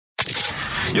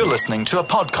You're listening to a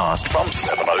podcast from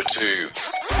 702.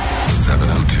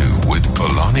 702 with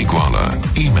Xolani.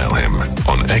 Email him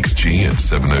on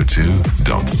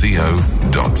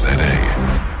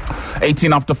xg@702.co.za.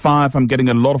 18 after 5, I'm getting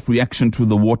a lot of reaction to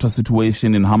the water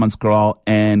situation in Hammanskraal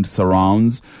and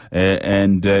surrounds.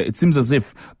 It seems as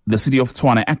if the city of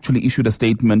Tshwane actually issued a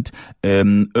statement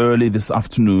early this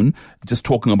afternoon just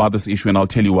talking about this issue, and I'll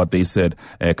tell you what they said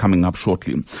coming up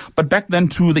shortly. But back then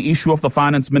to the issue of the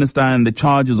finance minister and the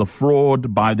charges of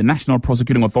fraud by the National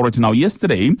Prosecuting Authority. Now,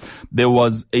 yesterday, there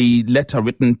was a letter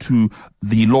written to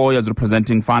the lawyers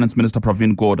representing Finance Minister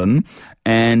Pravin Gordhan,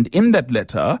 and in that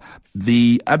letter,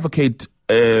 the advocate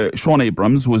Sean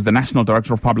Abrams, who is the National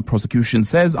Director of Public Prosecution,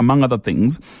 says, among other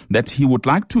things, that he would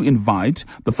like to invite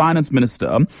the Finance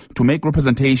Minister to make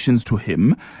representations to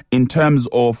him in terms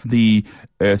of the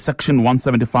Section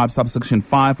 175, subsection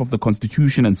 5 of the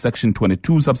Constitution and Section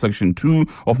 22, subsection 2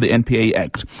 of the NPA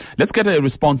Act. Let's get a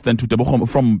response then to Tebogo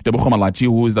Malatji,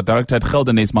 who is the Director at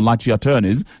Gordhan Malatji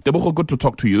Attorneys. Tebogo, good to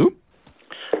talk to you.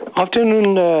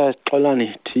 Afternoon,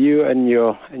 Xolani, to you and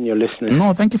your listeners.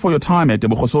 No, thank you for your time,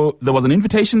 Tebogo. So there was an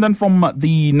invitation then from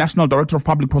the National Director of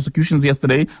Public Prosecutions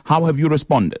yesterday. How have you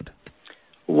responded?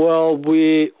 Well,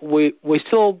 we're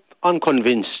still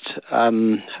unconvinced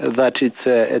that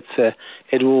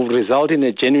it will result in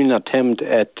a genuine attempt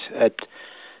at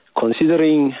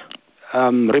considering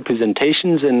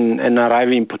representations and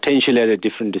arriving potentially at a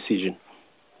different decision.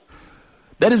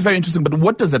 That is very interesting, but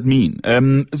what does that mean?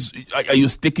 Are you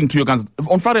sticking to your guns?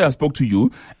 On Friday, I spoke to you,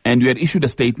 and you had issued a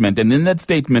statement, and in that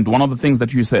statement, one of the things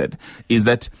that you said is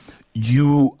that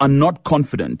you are not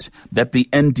confident that the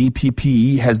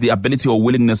NDPP has the ability or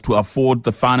willingness to afford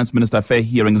the finance minister a fair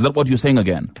hearing. Is that what you're saying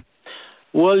again?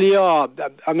 Well, yeah.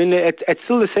 I mean, it's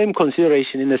still the same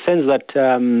consideration in the sense that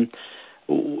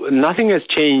nothing has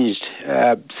changed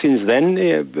since then.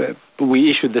 We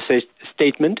issued the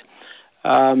statement.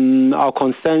 Our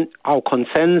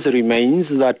concerns remains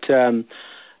that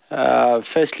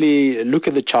firstly, look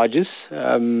at the charges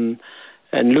and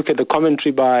look at the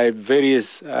commentary by various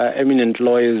eminent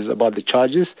lawyers about the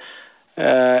charges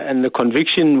and the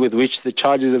conviction with which the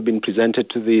charges have been presented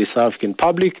to the South African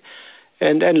public.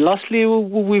 And lastly,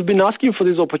 we've been asking for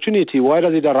this opportunity. Why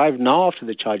does it arrive now after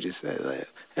the charges?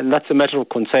 And that's a matter of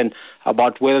concern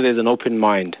about whether there's an open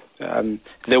mind.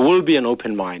 There will be an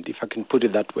open mind, if I can put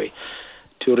it that way,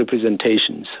 to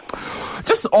representations.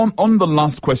 Just on the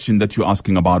last question that you're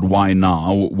asking about why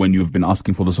now, when you've been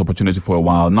asking for this opportunity for a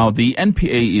while. Now, the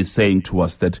NPA is saying to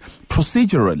us that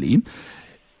procedurally,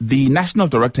 the National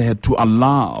Director had to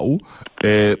allow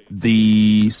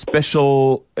the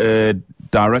Special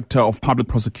Director of Public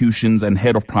Prosecutions and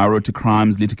Head of Priority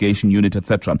Crimes Litigation Unit,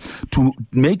 etc., to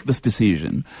make this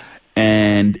decision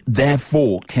and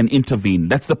therefore can intervene.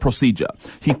 That's the procedure.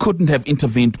 He couldn't have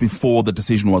intervened before the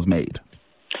decision was made.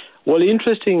 Well,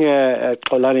 interesting,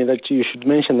 Xolani, that you should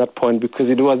mention that point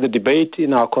because it was the debate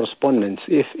in our correspondence.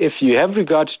 If you have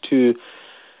regard to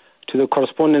the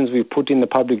correspondence we put in the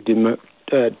public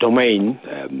domain,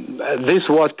 this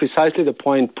was precisely the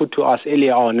point put to us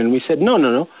earlier on, and we said,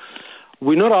 no.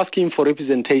 We're not asking for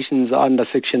representations under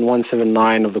Section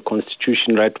 179 of the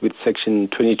Constitution, right, with Section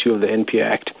 22 of the NPA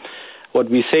Act.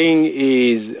 What we're saying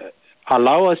is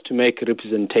allow us to make a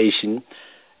representation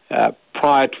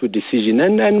prior to a decision.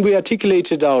 And we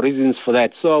articulated our reasons for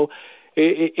that. So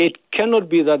it cannot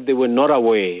be that they were not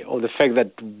aware of the fact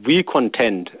that we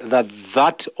contend that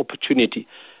that opportunity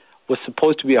was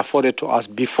supposed to be afforded to us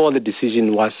before the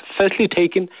decision was firstly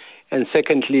taken and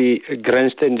secondly,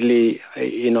 grandstandly,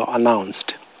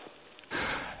 announced.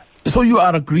 So you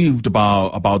are aggrieved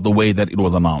about the way that it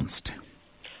was announced?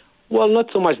 Well, not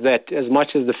so much that, as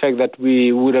much as the fact that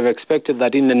we would have expected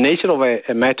that in the nature of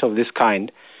a matter of this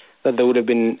kind, that there would have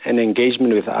been an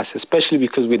engagement with us, especially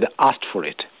because we'd asked for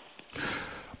it.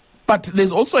 But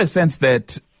there's also a sense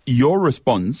that your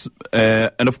response,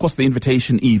 and of course the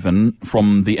invitation even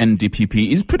from the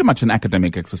NDPP, is pretty much an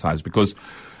academic exercise because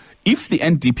if the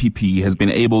NDPP has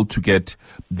been able to get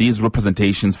these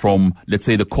representations from, let's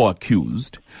say, the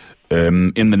co-accused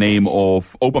in the name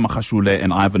of Oba Magashule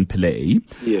and Ivan Pillay,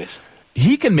 yes,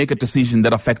 he can make a decision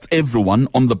that affects everyone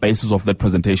on the basis of that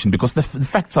presentation because the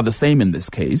facts are the same in this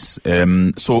case.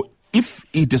 So if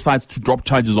he decides to drop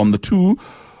charges on the two,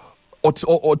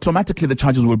 automatically the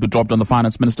charges will be dropped on the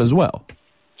finance minister as well.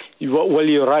 Well,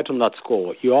 you're right on that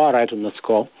score. You are right on that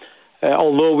score.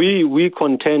 Although we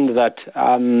contend that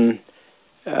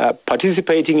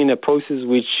participating in a process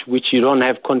which you don't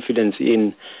have confidence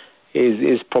in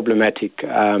is problematic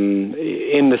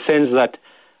in the sense that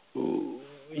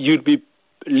you'd be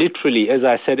literally, as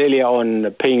I said earlier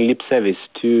on, paying lip service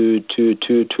to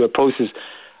a process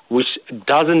which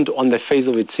doesn't on the face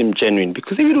of it seem genuine.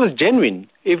 Because if it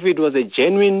was a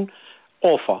genuine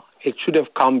offer, it should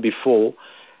have come before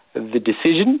the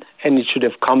decision, and it should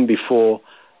have come before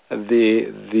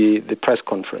the press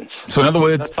conference. So in other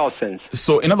words, that's our sense.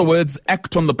 So in other words,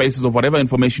 act on the basis of whatever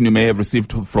information you may have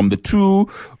received from the two.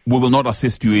 We will not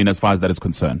assist you in as far as that is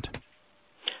concerned.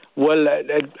 Well,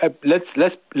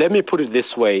 let me put it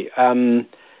this way.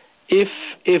 If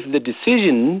the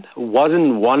decision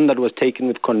wasn't one that was taken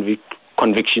with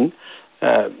conviction,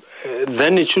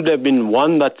 then it should have been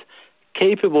one that's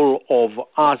capable of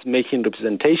us making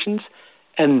representations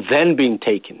and then being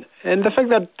taken. And the fact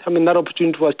that, that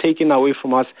opportunity was taken away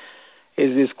from us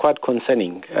is quite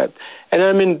concerning.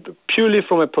 And purely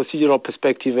from a procedural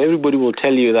perspective, everybody will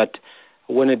tell you that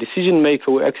when a decision maker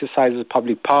who exercises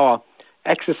public power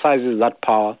exercises that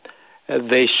power,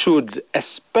 they should,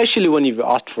 especially when you've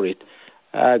asked for it,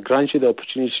 grant you the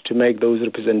opportunity to make those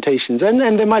representations.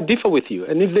 And they might differ with you.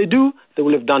 And if they do, they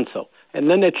will have done so. And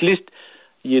then at least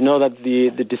you know that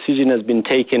the decision has been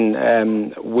taken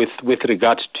with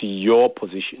regard to your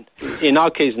position. In our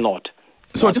case, not.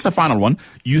 So just a final one.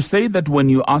 You say that when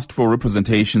you asked for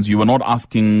representations, you were not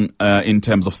asking in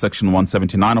terms of Section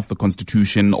 179 of the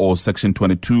Constitution or Section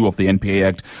 22 of the NPA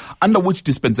Act. Under which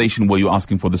dispensation were you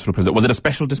asking for this representation? Was it a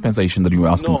special dispensation that you were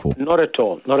asking for? No, not at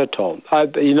all. Not at all. I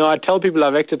tell people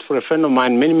I've acted for a friend of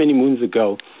mine many, many moons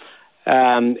ago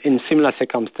in similar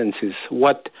circumstances.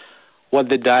 What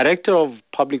the Director of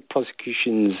Public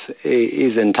Prosecutions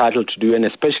is entitled to do, and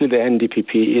especially the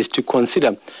NDPP, is to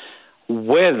consider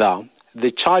whether the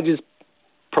charges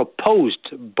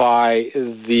proposed by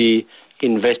the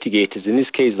investigators, in this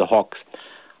case the Hawks,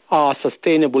 are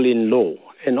sustainable in law.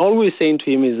 And all we're saying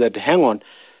to him is that, hang on,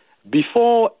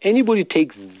 before anybody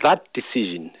takes that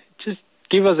decision, just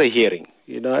give us a hearing,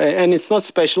 and it's not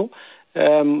special.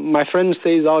 My friend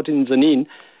stays out in Xolani,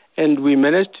 and we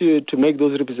managed to make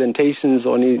those representations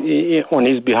on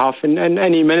his behalf,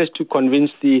 and he managed to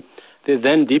convince the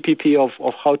then DPP of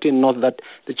Gauteng North that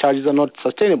the charges are not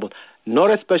sustainable.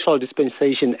 Not a special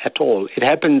dispensation at all. It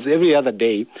happens every other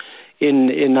day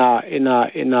in our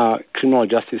criminal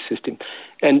justice system.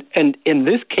 And in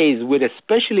this case, we'd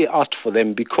especially asked for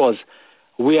them because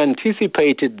we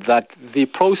anticipated that the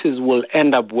process will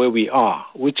end up where we are,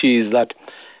 which is that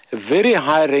a very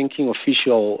high-ranking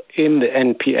official in the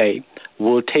NPA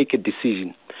will take a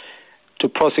decision to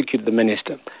prosecute the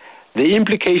minister, the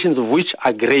implications of which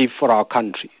are grave for our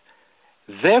country.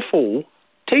 Therefore,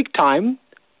 take time,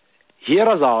 hear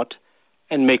us out,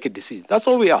 and make a decision. That's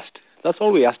all we asked.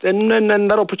 And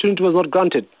that opportunity was not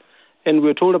granted. And we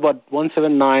were told about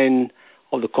 179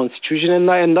 of the Constitution,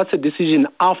 and that's a decision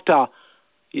after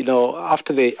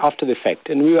the fact.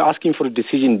 And we were asking for a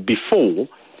decision before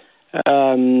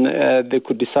they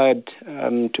could decide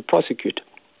to prosecute.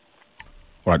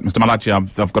 All right, Mr. Malatji,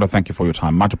 I've got to thank you for your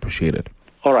time. Much appreciated.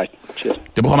 All right, cheers.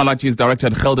 Tebogo Malatji is Director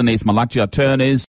at Xolani Malatji Attorneys.